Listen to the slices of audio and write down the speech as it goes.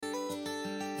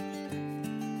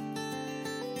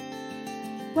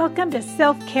Welcome to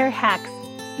Self-Care Hacks,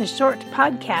 the short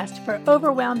podcast for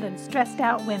overwhelmed and stressed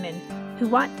out women who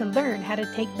want to learn how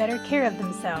to take better care of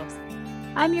themselves.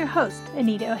 I'm your host,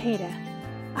 Anita Ojeda.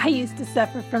 I used to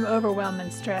suffer from overwhelm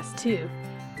and stress too,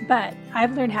 but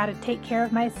I've learned how to take care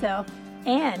of myself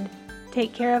and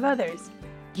take care of others.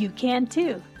 You can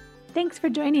too. Thanks for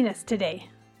joining us today.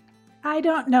 I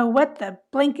don't know what the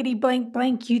blankety blank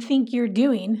blank you think you're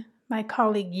doing, my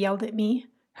colleague yelled at me,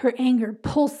 her anger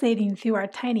pulsating through our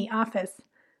tiny office.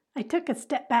 I took a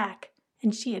step back,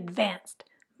 and she advanced,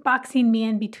 boxing me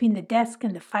in between the desk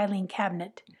and the filing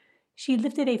cabinet. She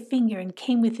lifted a finger and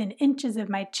came within inches of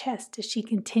my chest as she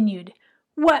continued,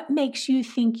 "What makes you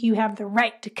think you have the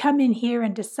right to come in here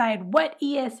and decide what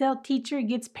ESL teacher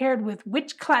gets paired with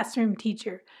which classroom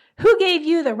teacher? Who gave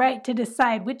you the right to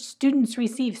decide which students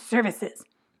receive services?"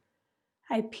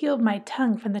 I peeled my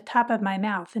tongue from the top of my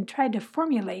mouth and tried to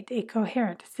formulate a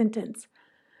coherent sentence.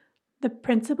 "The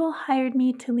principal hired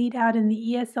me to lead out in the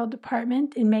ESL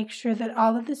department and make sure that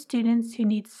all of the students who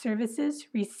need services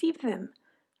receive them,"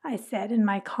 I said in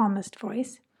my calmest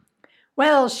voice.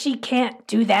 "Well, she can't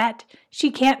do that.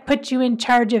 She can't put you in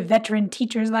charge of veteran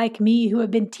teachers like me who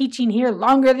have been teaching here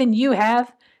longer than you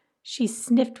have." She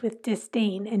sniffed with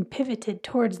disdain and pivoted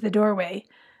towards the doorway.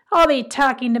 "I'll be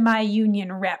talking to my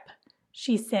union rep,"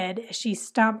 she said as she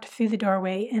stomped through the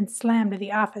doorway and slammed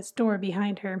the office door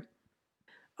behind her.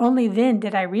 Only then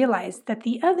did I realize that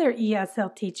the other ESL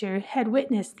teacher had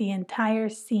witnessed the entire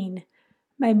scene.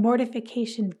 My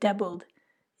mortification doubled.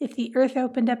 If the earth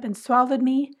opened up and swallowed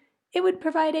me, it would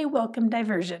provide a welcome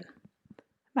diversion.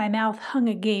 My mouth hung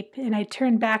agape, and I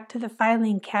turned back to the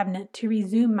filing cabinet to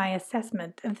resume my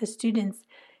assessment of the students'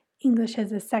 English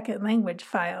as a second language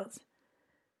files.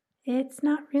 "It's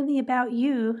not really about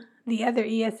you," the other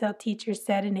ESL teacher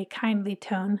said in a kindly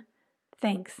tone.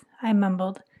 "Thanks," I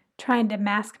mumbled, trying to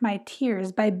mask my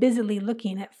tears by busily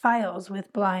looking at files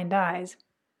with blind eyes.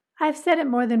 I've said it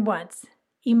more than once.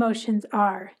 Emotions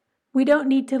are. We don't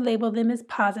need to label them as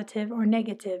positive or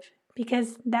negative,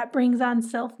 because that brings on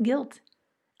self-guilt.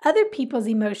 Other people's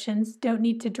emotions don't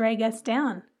need to drag us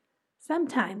down.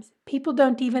 Sometimes people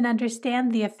don't even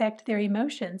understand the effect their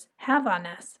emotions have on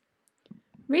us.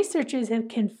 Researchers have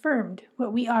confirmed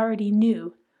what we already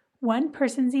knew. One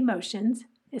person's emotions,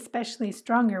 especially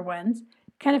stronger ones,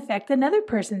 can affect another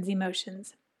person's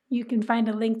emotions. You can find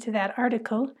a link to that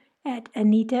article at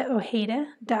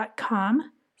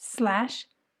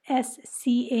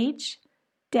anitaojeda.com/sch-013.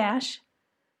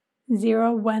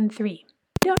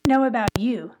 I don't know about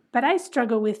you, but I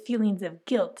struggle with feelings of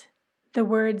guilt. The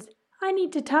words, "I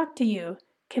need to talk to you,"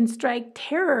 can strike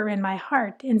terror in my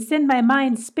heart and send my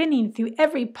mind spinning through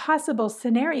every possible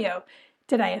scenario.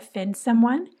 Did I offend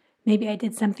someone? Maybe I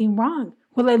did something wrong.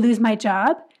 Will I lose my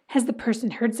job? Has the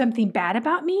person heard something bad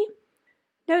about me?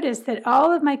 Notice that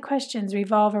all of my questions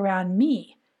revolve around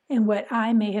me and what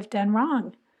I may have done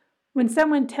wrong. When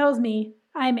someone tells me,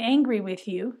 "I'm angry with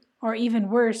you," or even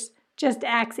worse, just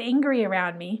acts angry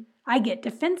around me, I get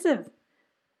defensive.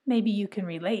 Maybe you can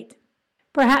relate.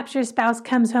 Perhaps your spouse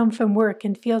comes home from work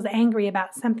and feels angry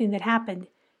about something that happened.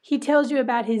 He tells you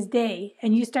about his day,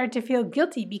 and you start to feel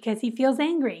guilty because he feels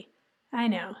angry. I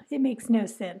know, it makes no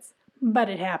sense, but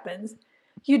it happens.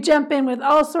 You jump in with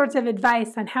all sorts of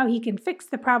advice on how he can fix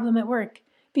the problem at work.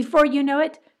 Before you know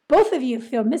it, both of you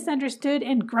feel misunderstood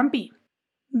and grumpy.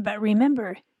 But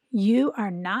remember, you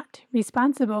are not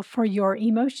responsible for your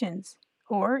emotions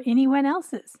or anyone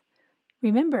else's.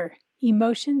 Remember,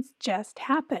 emotions just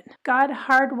happen. God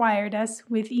hardwired us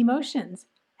with emotions.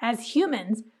 As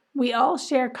humans, we all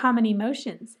share common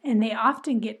emotions, and they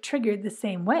often get triggered the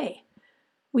same way.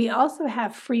 We also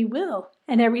have free will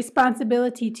and a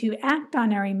responsibility to act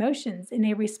on our emotions in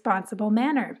a responsible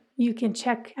manner. You can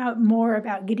check out more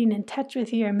about getting in touch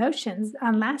with your emotions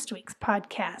on last week's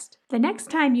podcast. The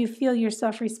next time you feel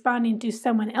yourself responding to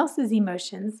someone else's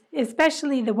emotions,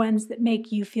 especially the ones that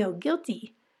make you feel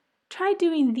guilty, try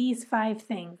doing these 5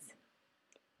 things.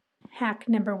 Hack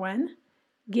number 1,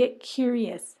 get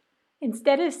curious.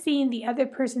 Instead of seeing the other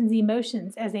person's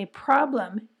emotions as a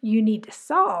problem you need to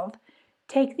solve,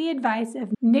 take the advice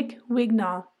of Nick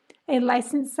Wignall, a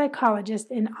licensed psychologist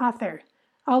and author.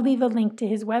 I'll leave a link to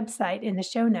his website in the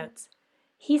show notes.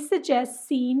 He suggests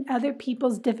seeing other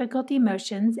people's difficult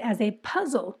emotions as a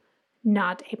puzzle,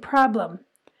 not a problem.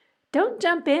 Don't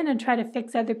jump in and try to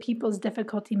fix other people's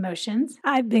difficult emotions.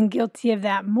 I've been guilty of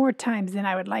that more times than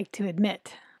I would like to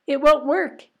admit. It won't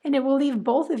work, and it will leave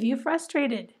both of you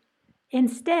frustrated.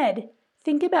 Instead,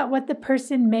 think about what the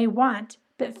person may want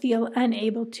but feel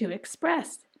unable to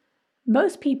express.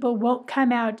 Most people won't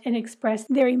come out and express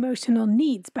their emotional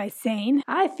needs by saying,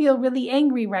 "I feel really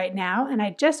angry right now and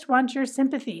I just want your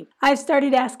sympathy." I've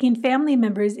started asking family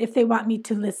members if they want me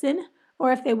to listen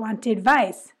or if they want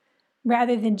advice,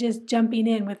 rather than just jumping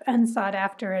in with unsought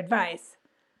after advice.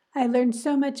 I learned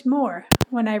so much more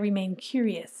when I remain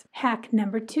curious. Hack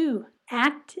number 2.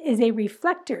 Act as a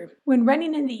reflector. When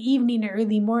running in the evening or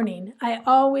early morning, I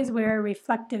always wear a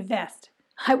reflective vest.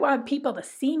 I want people to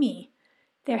see me.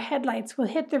 Their headlights will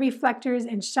hit the reflectors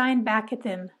and shine back at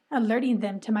them, alerting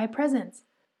them to my presence.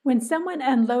 When someone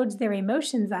unloads their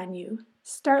emotions on you,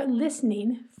 start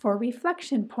listening for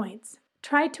reflection points.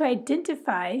 Try to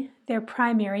identify their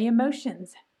primary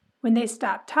emotions. When they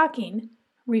stop talking,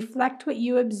 reflect what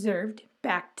you observed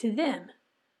back to them.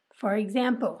 For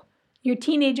example, your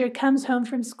teenager comes home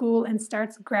from school and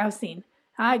starts grousing.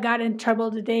 "I got in trouble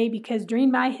today because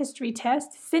during my history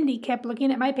test, Cindy kept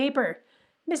looking at my paper.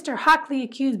 Mr. Hockley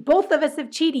accused both of us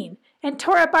of cheating and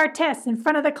tore up our tests in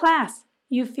front of the class."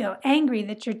 You feel angry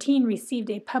that your teen received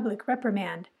a public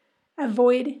reprimand.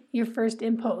 Avoid your first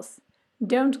impulse.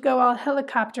 Don't go all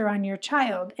helicopter on your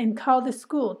child and call the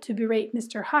school to berate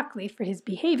Mr. Hockley for his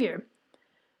behavior.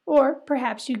 Or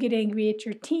perhaps you get angry at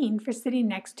your teen for sitting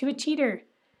next to a cheater.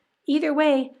 Either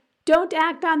way, don't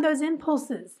act on those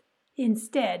impulses.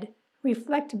 Instead,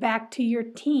 reflect back to your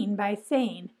teen by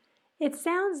saying, "It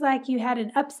sounds like you had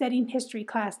an upsetting history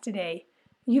class today.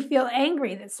 You feel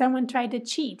angry that someone tried to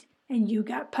cheat and you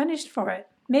got punished for it."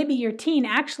 Maybe your teen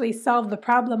actually solved the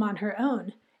problem on her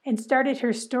own and started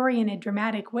her story in a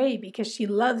dramatic way because she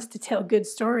loves to tell good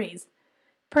stories.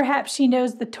 Perhaps she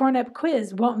knows the torn-up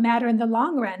quiz won't matter in the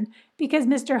long run because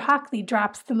Mr. Hockley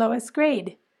drops the lowest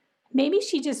grade. Maybe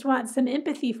she just wants some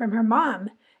empathy from her mom,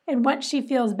 and once she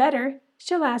feels better,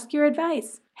 she'll ask your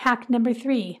advice. Hack number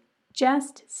 3.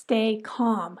 Just stay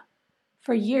calm.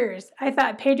 For years, I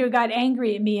thought Pedro got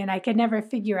angry at me and I could never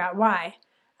figure out why.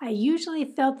 I usually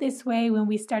felt this way when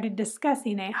we started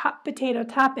discussing a hot potato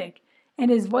topic, and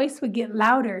his voice would get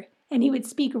louder and he would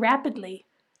speak rapidly.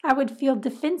 I would feel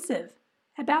defensive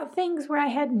about things where I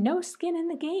had no skin in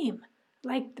the game,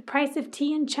 like the price of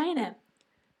tea in China.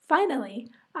 Finally,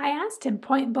 I asked him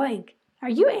point blank, "Are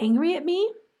you angry at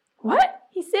me?" "What?"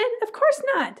 he said. "Of course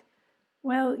not."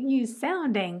 "Well, you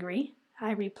sound angry,"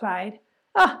 I replied.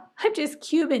 "Oh, I'm just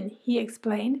Cuban," he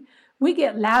explained. "We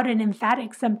get loud and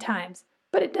emphatic sometimes,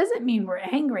 but it doesn't mean we're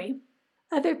angry."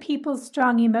 Other people's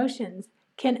strong emotions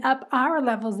can up our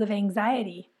levels of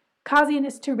anxiety, causing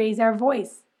us to raise our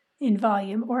voice in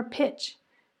volume or pitch.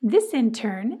 This, in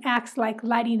turn, acts like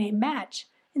lighting a match,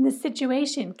 and the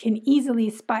situation can easily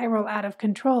spiral out of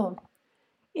control.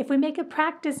 If we make a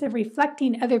practice of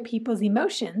reflecting other people's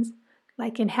emotions,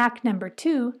 like in hack number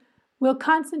 2, we'll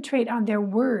concentrate on their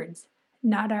words,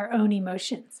 not our own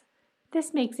emotions.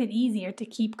 This makes it easier to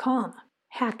keep calm.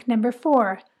 Hack number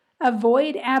 4,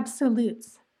 avoid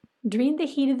absolutes. During the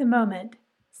heat of the moment,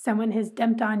 someone has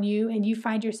dumped on you and you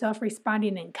find yourself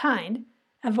responding in kind.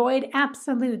 Avoid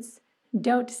absolutes.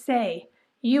 Don't say,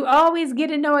 "You always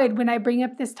get annoyed when I bring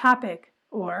up this topic,"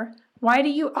 or "Why do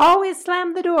you always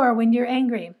slam the door when you're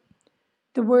angry?"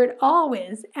 The word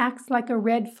always acts like a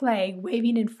red flag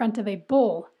waving in front of a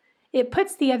bull. It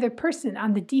puts the other person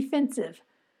on the defensive,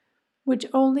 which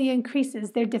only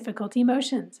increases their difficult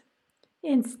emotions.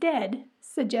 Instead,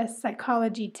 suggests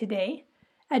Psychology Today,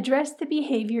 address the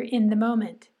behavior in the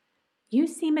moment. "You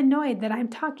seem annoyed that I'm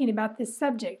talking about this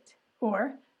subject,"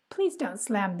 or "Please don't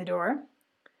slam the door."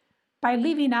 By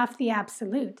leaving off the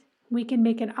absolute, we can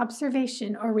make an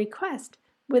observation or request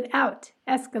without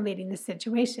escalating the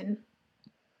situation.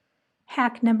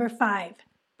 Hack number 5,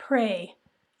 pray.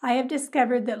 I have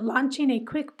discovered that launching a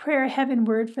quick prayer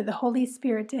heavenward for the Holy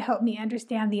Spirit to help me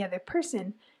understand the other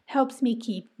person helps me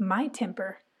keep my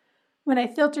temper. When I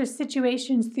filter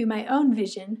situations through my own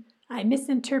vision, I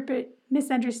misinterpret,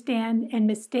 misunderstand, and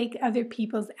mistake other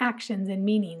people's actions and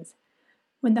meanings.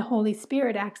 When the Holy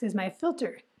Spirit acts as my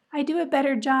filter, I do a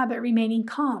better job at remaining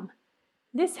calm.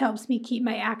 This helps me keep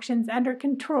my actions under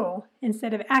control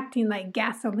instead of acting like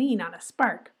gasoline on a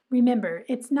spark. Remember,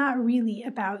 it's not really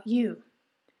about you.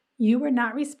 You are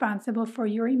not responsible for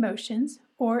your emotions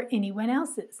or anyone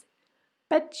else's.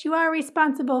 But you are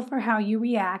responsible for how you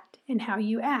react and how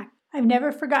you act. I've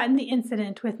never forgotten the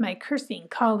incident with my cursing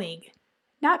colleague.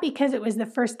 Not because it was the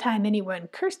first time anyone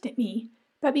cursed at me,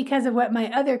 but because of what my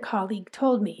other colleague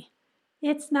told me.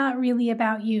 It's not really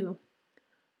about you.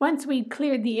 Once we'd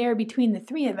cleared the air between the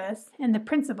three of us and the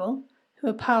principal, who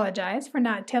apologized for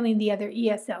not telling the other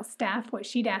ESL staff what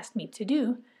she'd asked me to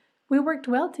do, we worked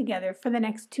well together for the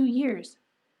next 2 years.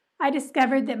 I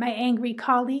discovered that my angry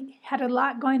colleague had a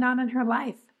lot going on in her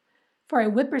life. For a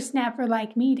whippersnapper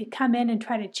like me to come in and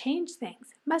try to change things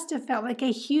must have felt like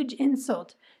a huge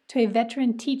insult to a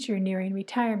veteran teacher nearing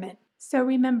retirement. So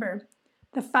remember,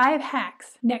 the 5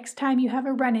 hacks next time you have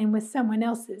a run-in with someone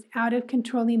else's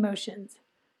out-of-control emotions.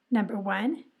 Number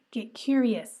 1, get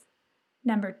curious.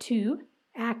 Number 2,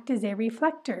 act as a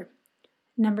reflector.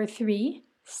 Number 3,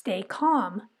 stay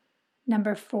calm.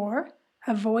 Number 4,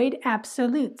 avoid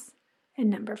absolutes. And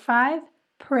number 5,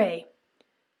 pray.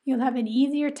 You'll have an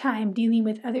easier time dealing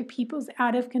with other people's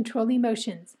out-of-control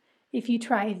emotions if you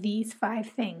try these 5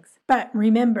 things. But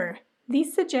remember,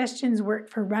 these suggestions work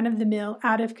for run-of-the-mill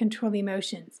out-of-control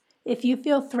emotions. If you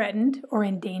feel threatened or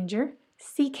in danger,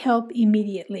 seek help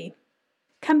immediately.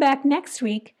 Come back next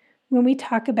week when we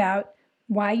talk about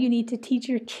why you need to teach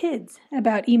your kids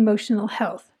about emotional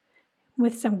health,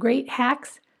 with some great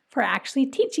hacks for actually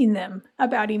teaching them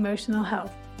about emotional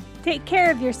health. Take care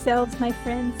of yourselves, my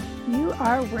friends. You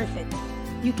are worth it.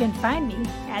 You can find me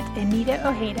at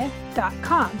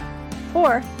AnitaOjeda.com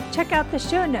or check out the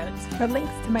show notes for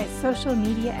links to my social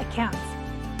media accounts.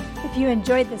 If you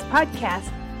enjoyed this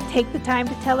podcast, take the time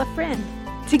to tell a friend.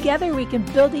 Together we can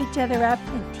build each other up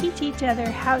and teach each other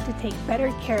how to take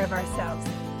better care of ourselves.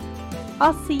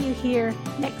 I'll see you here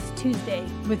next Tuesday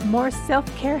with more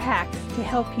self-care hacks to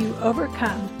help you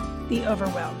overcome the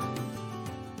overwhelm.